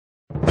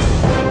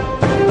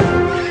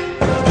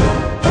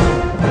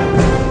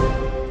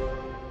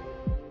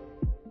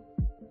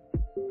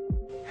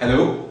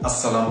Hello,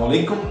 Assalamu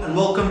alaikum and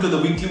welcome to the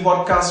weekly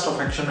podcast of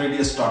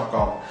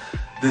ActionRadius.com.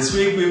 This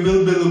week we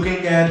will be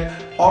looking at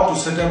how to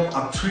set up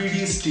a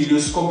 3D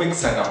stereoscopic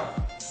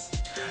setup.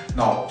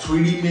 Now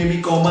 3D may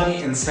be common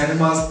in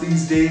cinemas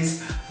these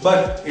days,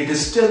 but it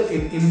is still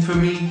in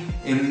infamy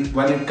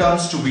when it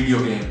comes to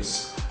video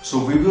games.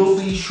 So we will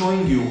be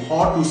showing you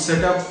how to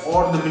set up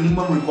all the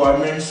minimum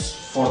requirements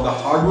for the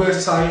hardware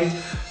side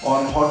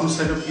on how to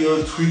set up your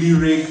 3D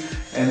rig,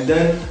 and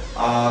then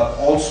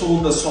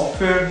also the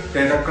software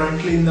that are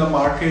currently in the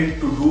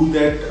market to do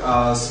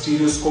that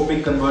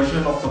stereoscopic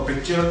conversion of the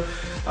picture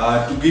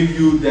to give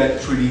you that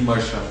 3D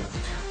immersion.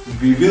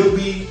 We will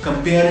be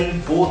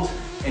comparing both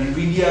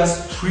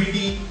Nvidia's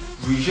 3D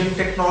vision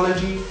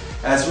technology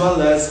as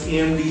well as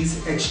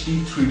AMD's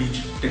HD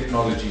 3D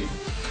technology,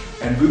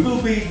 and we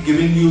will be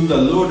giving you the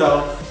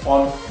lowdown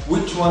on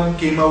which one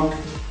came out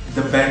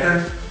the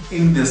better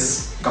in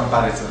this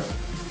comparison.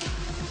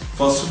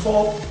 First of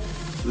all,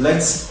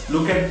 let's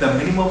look at the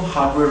minimum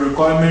hardware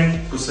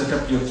requirement to set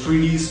up your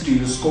 3D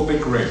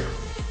stereoscopic rig.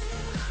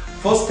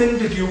 First thing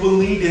that you will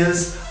need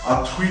is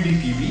a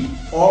 3D TV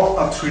or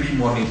a 3D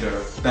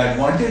monitor. The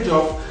advantage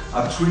of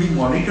a 3D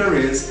monitor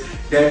is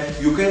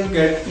that you can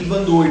get,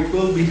 even though it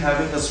will be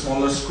having a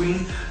smaller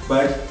screen,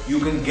 but you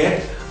can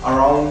get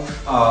around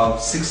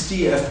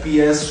 60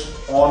 FPS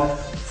on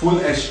full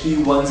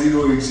HD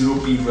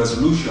 1080p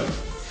resolution.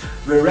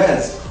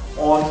 Whereas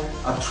on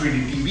a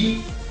 3D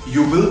TV,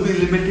 you will be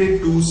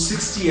limited to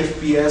 60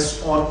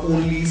 FPS on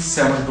only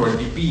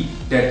 720p,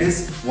 that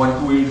is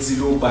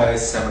 1280 by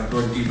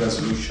 720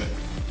 resolution.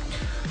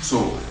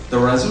 So the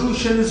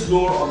resolution is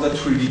lower on the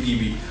 3D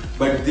TV,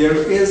 but there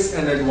is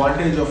an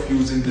advantage of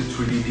using the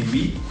 3D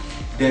TV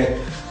that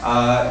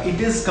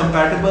it is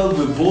compatible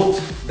with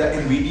both the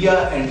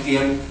Nvidia and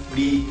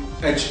AMD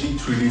HD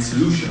 3D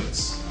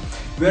solutions.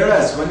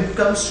 Whereas when it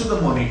comes to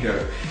the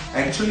monitor,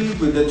 actually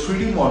with the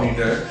 3D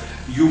monitor,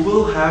 you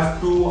will have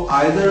to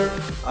either,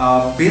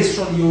 based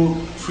on your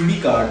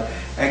 3D card,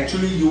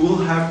 actually you will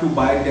have to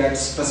buy that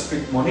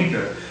specific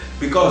monitor,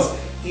 because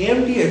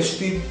AMD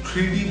HD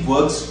 3D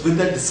works with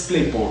the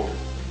display port.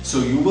 So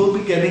you will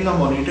be getting a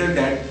monitor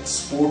that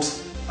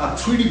sports a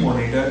 3D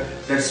monitor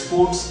that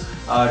sports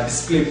a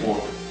display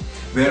port.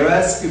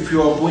 Whereas if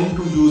you are going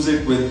to use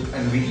it with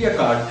Nvidia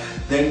card,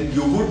 then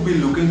you would be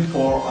looking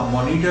for a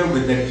monitor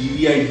with the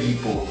DVI-D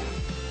port.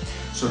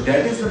 So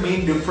that is the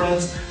main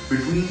difference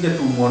between the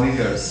two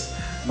monitors.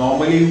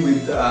 Normally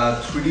with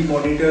 3D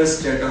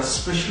monitors that are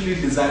specially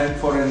designed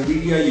for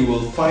Nvidia, you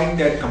will find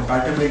that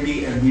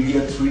compatibility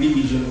Nvidia 3D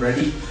Vision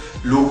Ready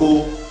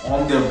logo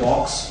on their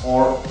box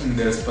or in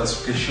their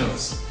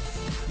specifications.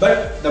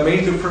 But the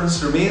main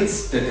difference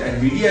remains that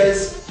Nvidia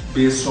is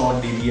based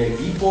on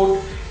DVI-D port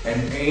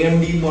and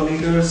AMD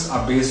monitors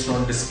are based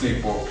on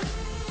display port.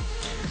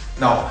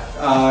 Now,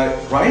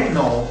 right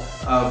now,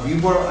 we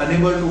were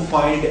unable to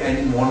find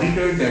any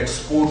monitor that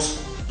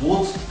supports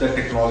both the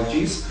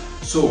technologies.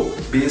 So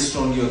based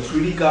on your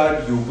 3D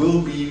card, you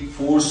will be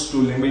forced to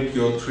limit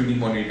your 3D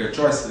monitor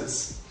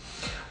choices.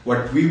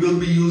 What we will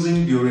be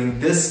using during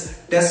this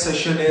test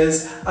session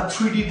is a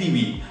 3D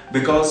TV,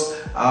 because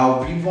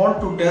we want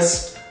to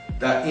test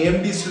the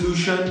AMD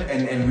solution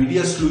and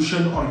Nvidia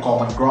solution on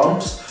common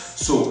grounds.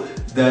 So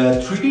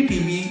the 3D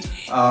TV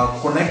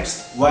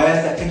connects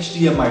via the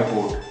HDMI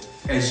port.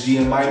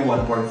 HDMI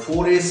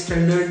 1.4a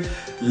standard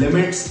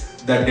limits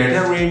the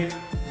data rate.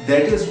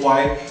 That is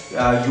why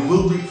you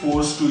will be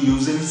forced to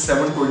using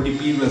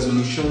 720p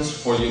resolutions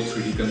for your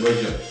 3D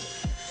conversion.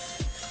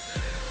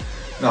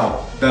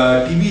 Now,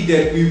 the TV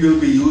that we will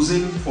be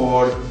using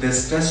for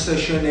this test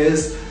session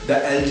is the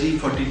LG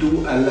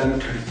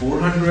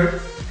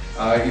 42LM3400.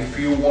 If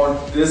you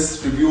want,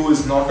 this review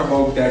is not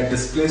about that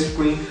display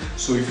screen.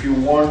 So if you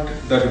want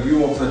the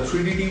review of the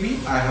 3D TV,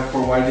 I have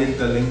provided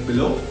the link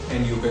below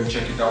and you can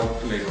check it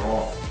out later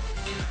on.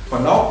 For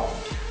now,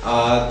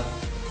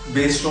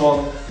 based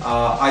on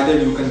either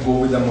you can go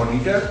with a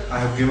monitor. I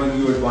have given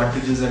you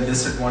advantages and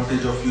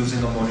disadvantages of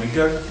using a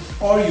monitor,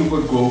 or you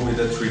could go with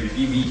a 3D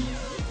TV.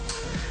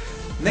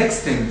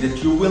 Next thing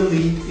that you will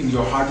need in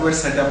your hardware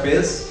setup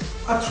is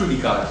a 3D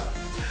card.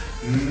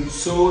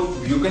 So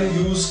you can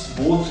use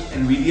both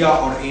Nvidia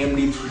or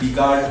AMD 3D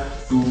card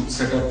to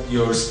set up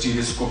your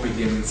stereoscopic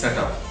gaming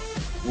setup.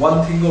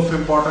 One thing of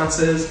importance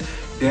is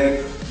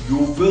that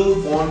you will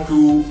want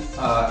to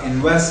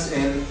invest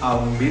in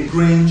a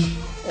mid-range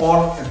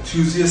or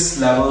enthusiast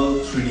level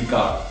 3D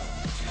card.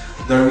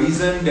 The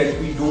reason that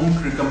we don't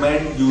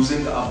recommend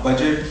using a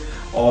budget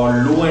or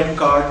low-end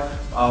card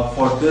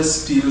for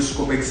this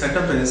stereoscopic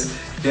setup is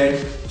that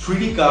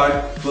 3D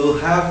card will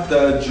have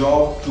the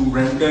job to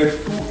render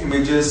two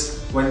images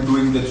when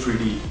doing the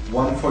 3D.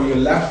 One for your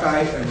left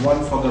eye and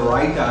one for the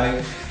right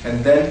eye,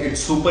 and then it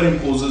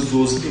superimposes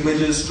those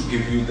images to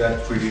give you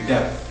that 3D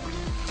depth.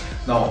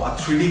 Now a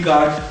 3D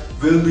card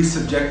will be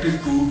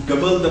subjected to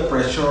double the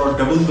pressure or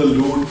double the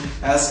load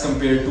as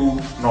compared to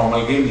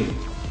normal gaming.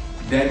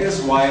 That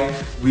is why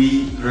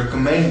we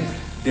recommend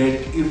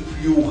that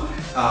if you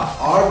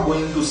are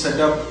going to set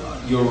up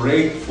your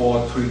rig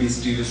for 3D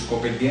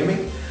stereoscopic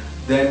gaming,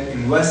 then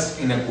invest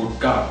in a good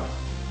card.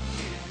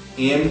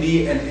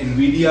 AMD and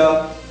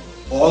Nvidia,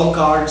 all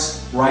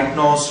cards right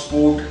now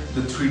support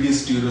the 3D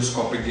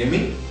stereoscopic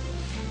gaming.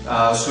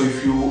 So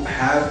if you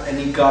have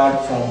any card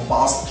from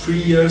past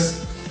 3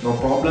 years, no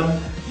problem,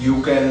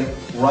 you can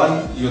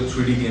run your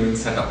 3D gaming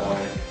setup on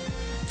it.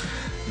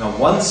 Now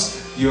once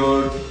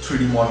your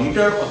 3D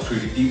monitor or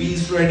 3D TV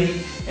is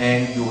ready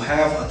and you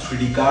have a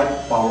 3D card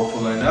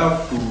powerful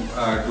enough to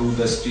do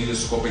the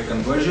stereoscopic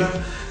conversion,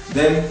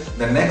 then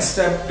the next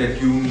step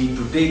that you need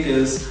to take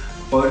is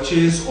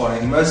purchase or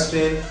invest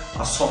in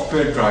a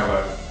software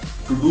driver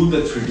to do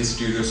the 3D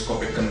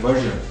stereoscopic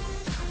conversion.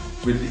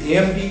 With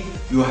AMD,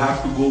 you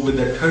have to go with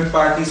a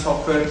third-party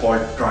software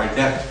called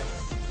TriDef.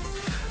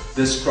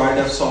 This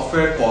TriDef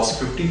software costs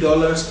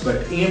 $50,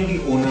 but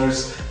AMD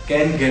owners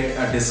can get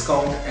a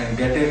discount and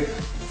get it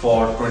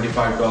for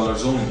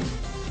 $25 only.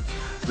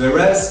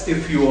 Whereas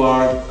if you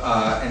are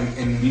an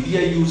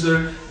Nvidia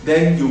user,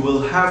 then you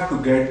will have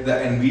to get the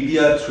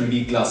Nvidia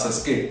 3D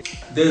glasses kit.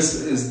 This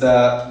is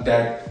that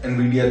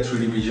Nvidia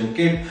 3D vision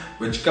kit,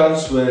 which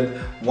comes with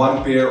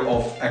one pair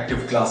of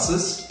active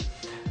glasses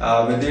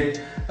with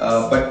it.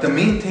 But the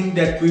main thing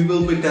that we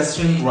will be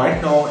testing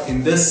right now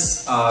in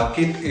this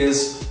kit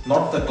is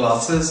not the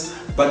glasses,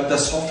 but the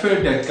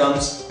software that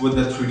comes with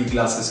the 3D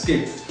glasses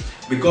kit.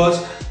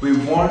 Because we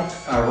want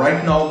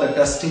right now the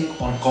testing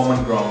on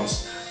common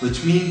grounds,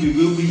 which means we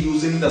will be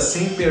using the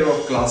same pair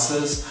of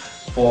glasses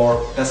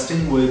for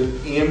testing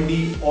with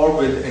AMD or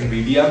with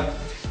Nvidia,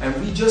 and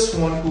we just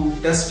want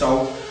to test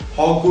out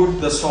how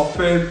good the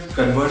software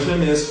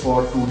conversion is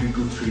for 2D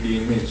to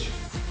 3D image.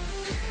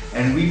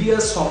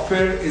 Nvidia's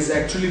software is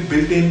actually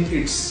built in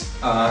its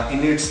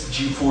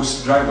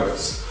GeForce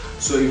drivers.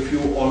 So if you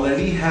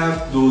already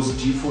have those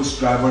GeForce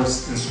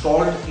drivers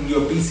installed in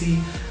your PC,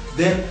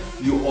 then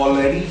you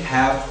already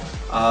have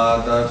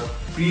the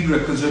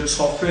prerequisite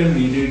software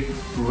needed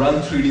to run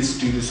 3D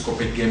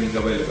stereoscopic gaming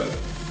available.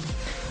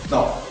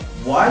 Now,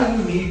 why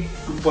you need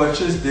to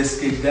purchase this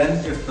kit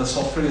then if the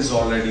software is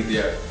already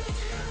there?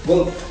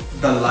 Well,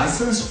 the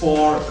license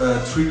for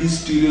 3D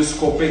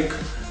stereoscopic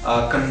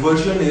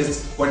conversion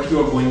is what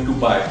you are going to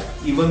buy,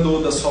 even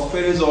though the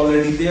software is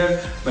already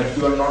there, but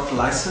you are not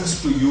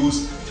licensed to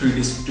use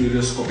 3D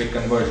stereoscopic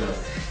conversion.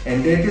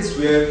 And that is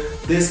where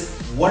this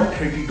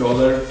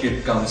 $130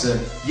 kit comes in.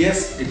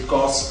 Yes, it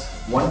costs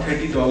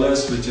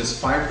 $130, which is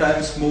 5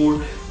 times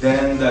more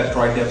than the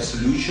TriDef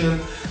solution,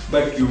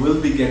 but you will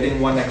be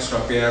getting one extra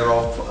pair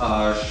of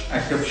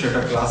active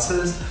shutter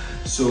glasses.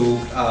 So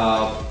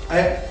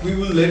we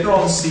will later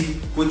on see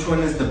which one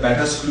is the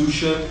better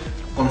solution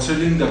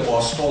considering the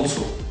cost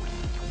also.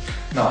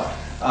 Now,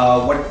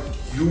 what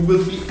you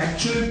will be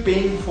actually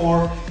paying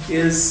for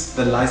is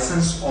the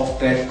license of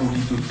that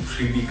 2D to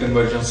 3D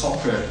conversion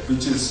software,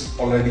 which is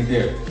already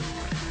there.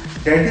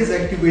 That is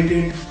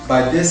activated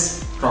by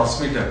this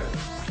transmitter.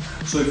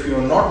 So if you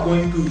are not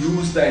going to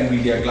use the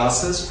Nvidia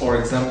glasses, for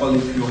example,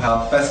 if you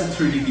have passive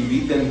 3D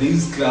TV, then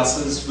these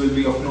glasses will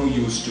be of no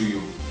use to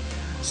you.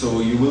 So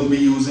you will be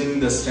using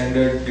the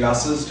standard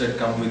glasses that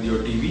come with your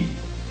TV.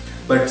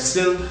 But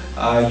still,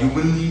 you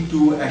will need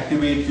to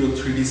activate your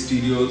 3D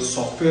stereo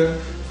software,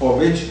 for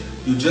which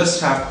you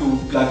just have to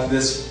plug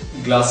this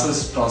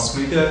glasses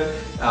transmitter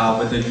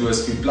with a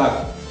USB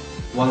plug.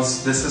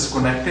 Once this is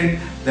connected,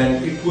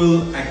 then it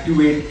will act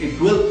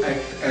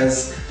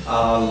as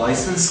a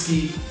license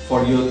key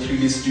for your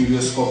 3D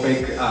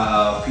stereoscopic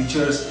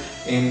features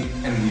in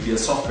Nvidia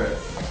software.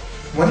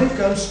 When it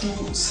comes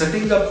to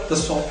setting up the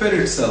software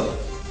itself,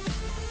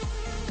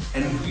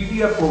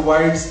 Nvidia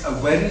provides a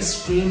very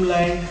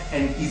streamlined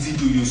and easy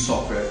to use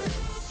software.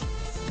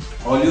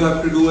 All you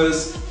have to do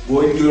is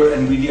go into your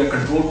Nvidia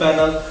control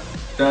panel,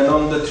 turn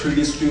on the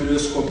 3D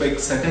stereoscopic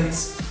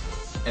settings,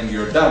 and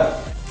you're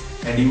done.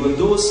 And even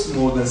though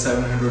more than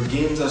 700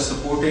 games are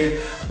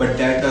supported, but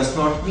that does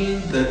not mean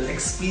the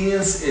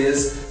experience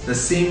is the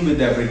same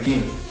with every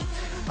game.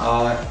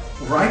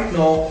 Right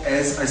now,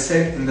 as I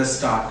said in the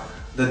start,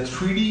 the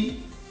 3D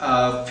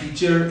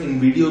feature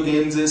in video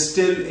games is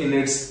still in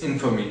its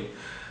infamy,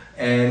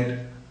 and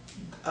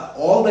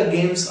all the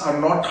games are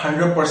not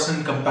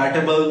 100%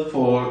 compatible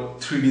for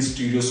 3D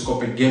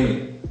stereoscopic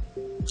gaming.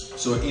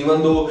 So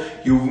even though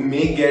you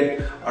may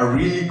get a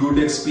really good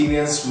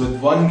experience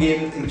with one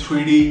game in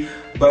 3D,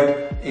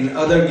 but in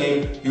other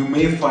game you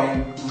may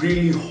find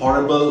really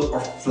horrible or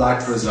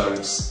flat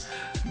results.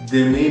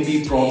 There may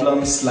be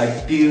problems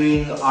like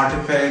tearing,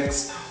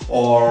 artifacts,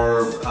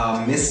 or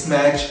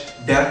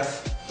mismatch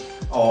depth,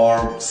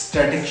 or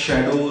static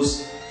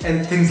shadows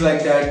and things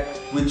like that,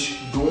 which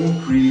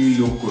don't really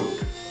look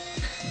good.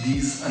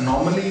 These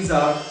anomalies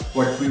are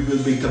what we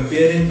will be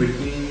comparing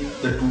between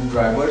the two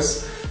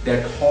drivers,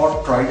 that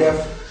how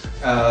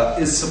TriDef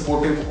is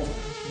supportive of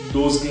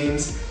those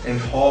games and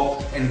how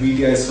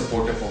Nvidia is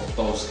supportive of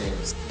those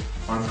games.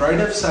 On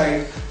TriDef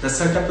side, the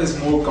setup is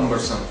more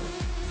cumbersome.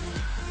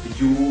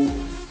 You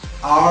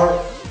are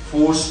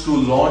forced to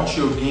launch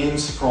your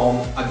games from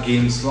a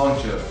games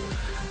launcher.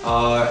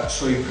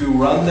 So if you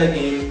run the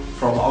game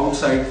from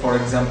outside, for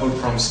example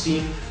from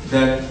Steam,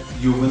 then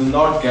you will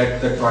not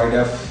get the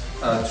TriDef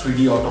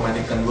 3D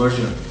automatic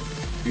conversion.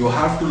 You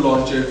have to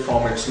launch it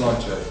from its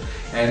launcher,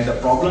 and the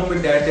problem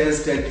with that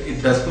is that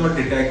it does not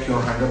detect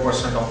your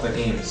 100% of the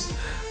games.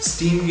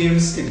 Steam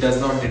games it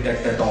does not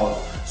detect at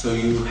all. So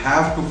you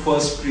have to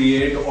first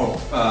create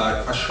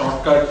a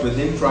shortcut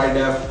within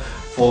TriDef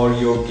for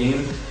your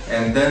game,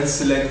 and then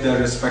select the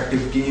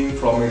respective game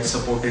from its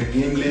supported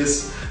game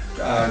list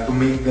to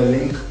make the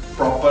link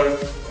proper,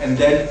 and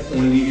then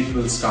only it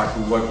will start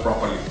to work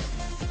properly,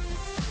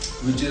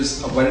 which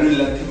is a very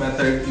lengthy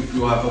method if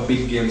you have a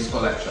big games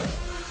collection.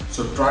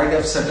 So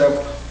TriDef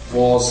setup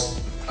was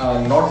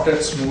not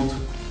that smooth,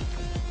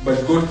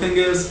 but good thing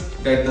is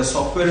that the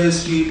software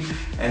is cheap,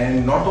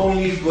 and not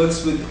only it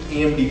works with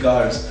AMD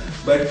cards,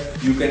 but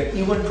you can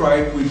even try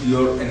it with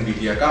your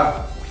Nvidia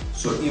card.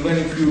 So even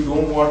if you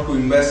don't want to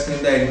invest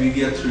in the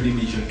Nvidia 3D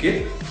Vision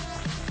kit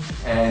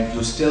and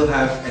you still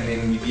have an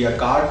Nvidia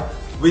card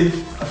with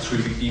a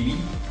 3D TV,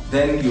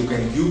 then you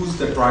can use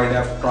the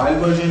TriDef trial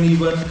version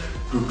even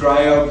to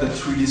try out the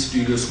 3D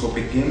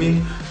stereoscopic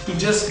gaming, to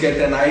just get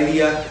an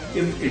idea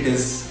if it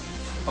is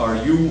for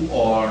you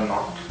or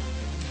not.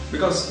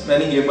 Because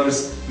many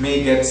gamers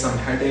may get some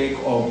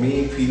headache or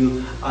may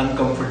feel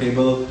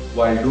uncomfortable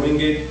while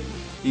doing it,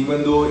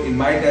 even though in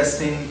my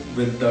testing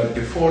with the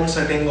default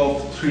setting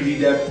of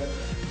 3D depth,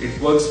 it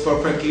works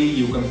perfectly.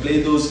 You can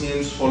play those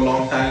games for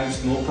long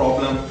times, no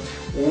problem.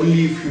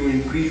 Only if you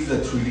increase the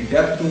 3D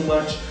depth too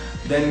much,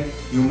 then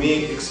you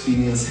may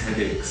experience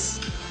headaches.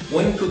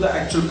 Going to the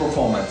actual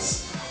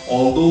performance,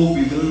 although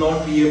we will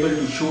not be able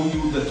to show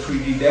you the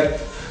 3D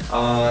depth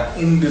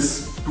in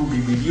this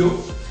 2D video,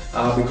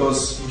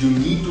 because you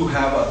need to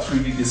have a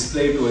 3D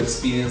display to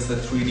experience the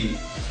 3D,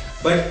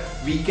 but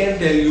we can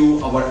tell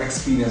you our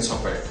experience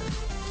of it.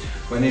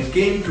 When it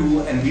came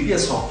to Nvidia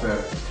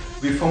software,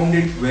 we found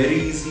it very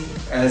easy,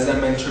 as I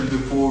mentioned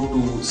before,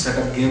 to set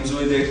up games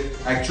with it.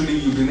 Actually,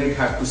 you didn't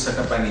have to set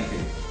up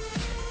anything.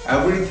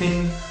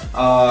 Everything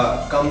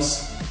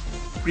comes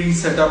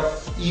pre-set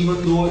up,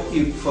 even though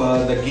if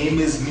the game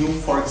is new.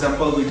 For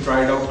example, we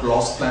tried out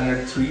Lost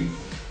Planet 3,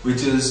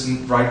 which is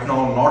right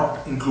now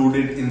not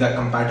included in the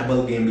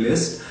compatible game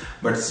list,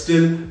 but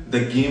still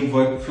the game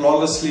worked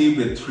flawlessly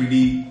with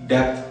 3D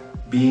depth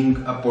being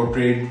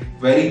portrayed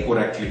very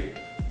correctly.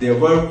 There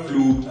were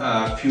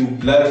few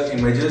blur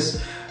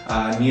images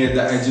near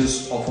the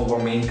edges of our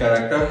main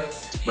character,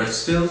 but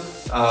still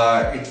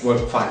it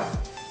worked fine.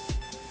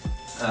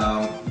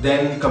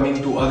 Then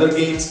coming to other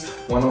games,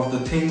 one of the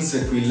things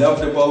that we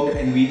loved about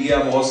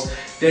Nvidia was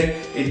that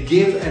it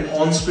gave an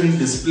on-screen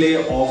display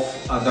of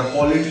the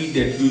quality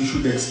that you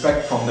should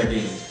expect from the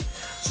game.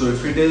 So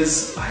if it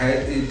is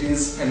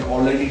an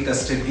already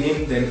tested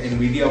game, then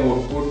Nvidia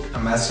would put a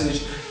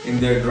message in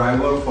their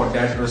driver for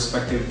that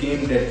respective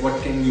game that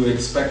what can you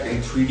expect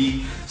in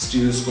 3D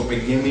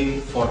stereoscopic gaming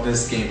for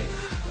this game.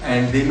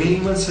 And they may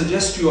even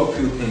suggest you a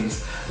few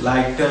things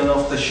like turn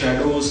off the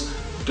shadows,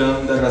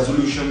 turn the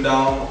resolution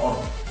down,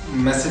 or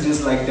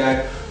messages like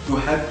that to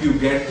help you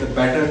get the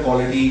better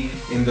quality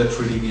in the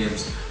 3D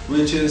games,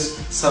 which is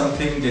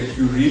something that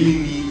you really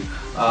need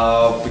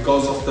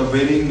because of the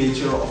varying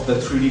nature of the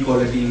 3D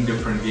quality in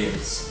different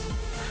games.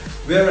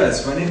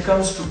 Whereas when it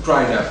comes to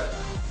TriDef,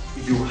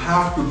 you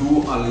have to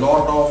do a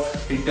lot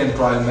of hit and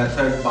trial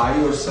method by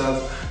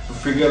yourself to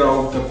figure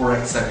out the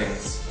correct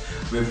settings.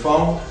 We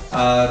found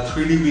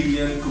 3D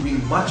Vision to be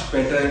much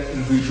better in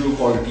visual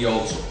quality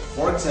also.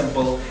 For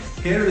example,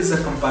 here is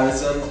a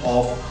comparison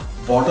of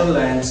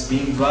Borderlands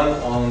being run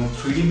on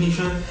 3D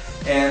Vision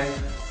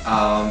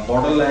and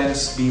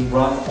Borderlands being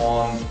run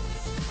on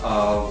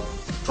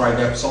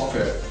TriDef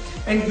software,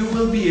 and you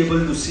will be able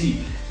to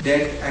see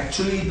that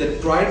actually the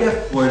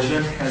TriDef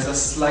version has a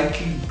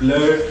slightly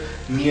blur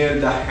near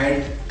the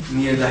head,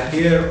 near the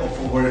hair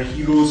of our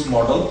hero's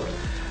model,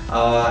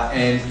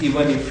 and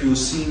even if you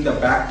see in the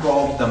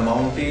backdrop, the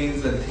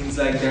mountains and things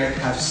like that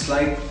have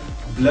slight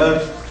blur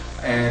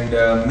and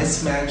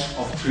mismatch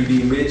of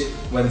 3D image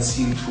when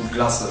seen through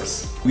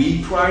glasses.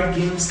 We tried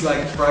games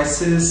like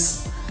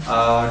Crysis,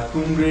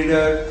 Tomb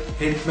Raider,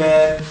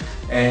 Hitman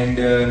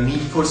and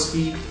Need for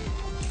Speed.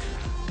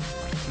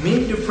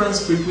 Main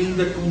difference between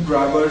the two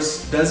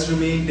drivers does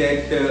remain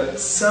that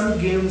some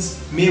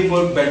games may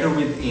work better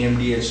with AMD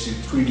HD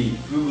 3D.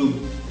 We will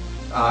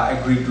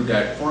agree to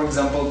that. For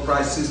example,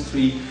 Crysis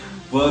 3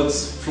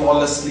 works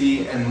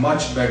flawlessly and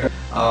much better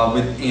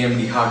with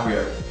AMD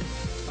hardware.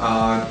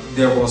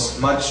 There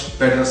was much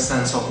better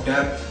sense of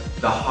depth.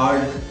 The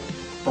HUD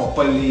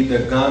properly,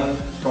 the gun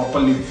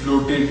properly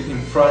floated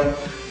in front,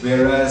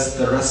 whereas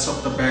the rest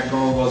of the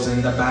background was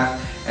in the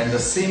back, and the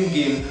same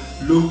game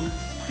looked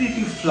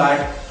pretty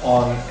flat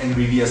on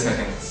Nvidia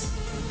settings.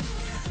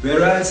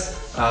 Whereas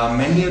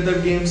many other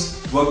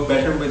games work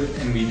better with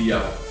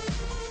Nvidia.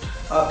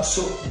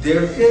 So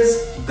there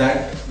is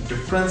that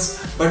difference,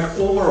 but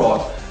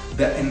overall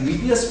the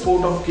Nvidia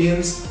support of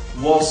games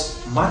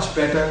was much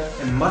better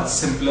and much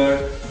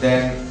simpler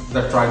than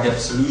the TriDef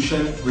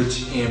solution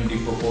which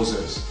AMD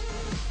proposes.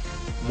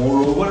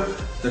 Moreover,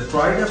 The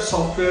TriDev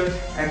software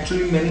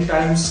actually many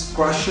times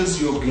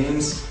crashes your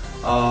games.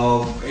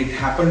 It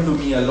happened to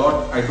me a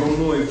lot. I don't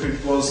know if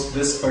it was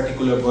this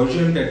particular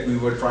version that we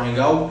were trying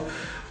out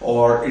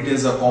or it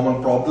is a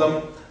common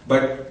problem,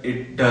 but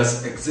it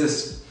does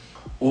exist.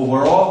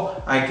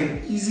 Overall, I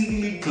can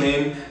easily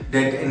claim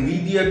that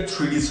Nvidia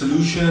 3D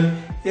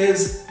solution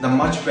is the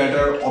much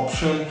better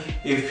option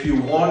if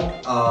you want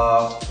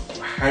a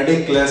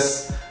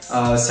headache-less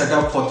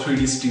setup for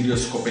 3D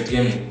stereoscopic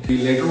gaming.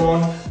 Later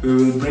on, we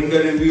will bring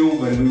a review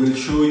when we will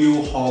show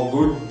you how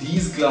good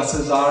these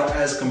glasses are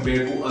as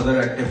compared to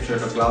other active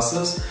shutter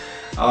glasses.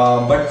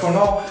 But for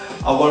now,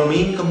 our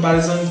main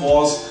comparison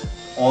was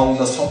on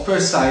the software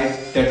side,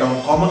 that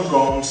on common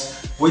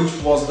grounds, which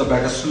was the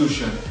better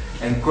solution.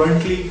 And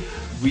currently,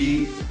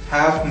 we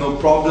have no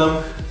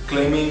problem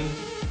claiming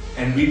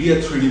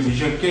Nvidia 3D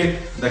Vision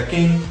Kit, the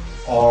king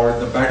or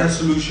the better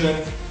solution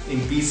in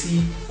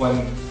PC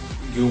when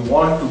you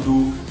want to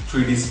do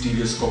 3D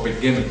stereoscopic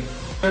gaming.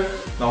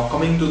 Now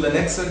coming to the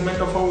next segment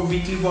of our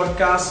weekly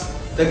podcast,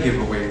 the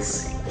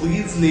giveaways.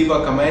 Please leave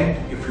a comment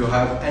if you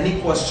have any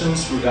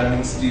questions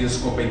regarding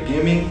stereoscopic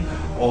gaming,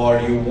 or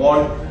you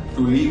want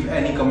to leave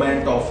any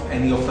comment of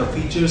any of the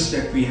features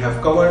that we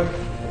have covered.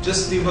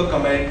 Just leave a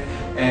comment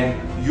and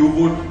you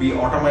would be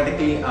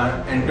automatically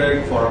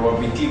entered for our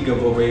weekly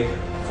giveaway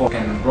for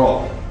Canon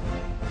Raw.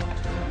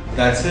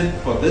 That's it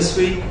for this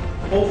week.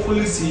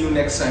 Hopefully see you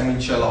next time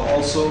inshallah.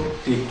 Also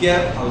take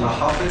care. Allah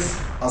Hafiz.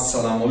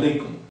 Assalamu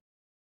alaikum.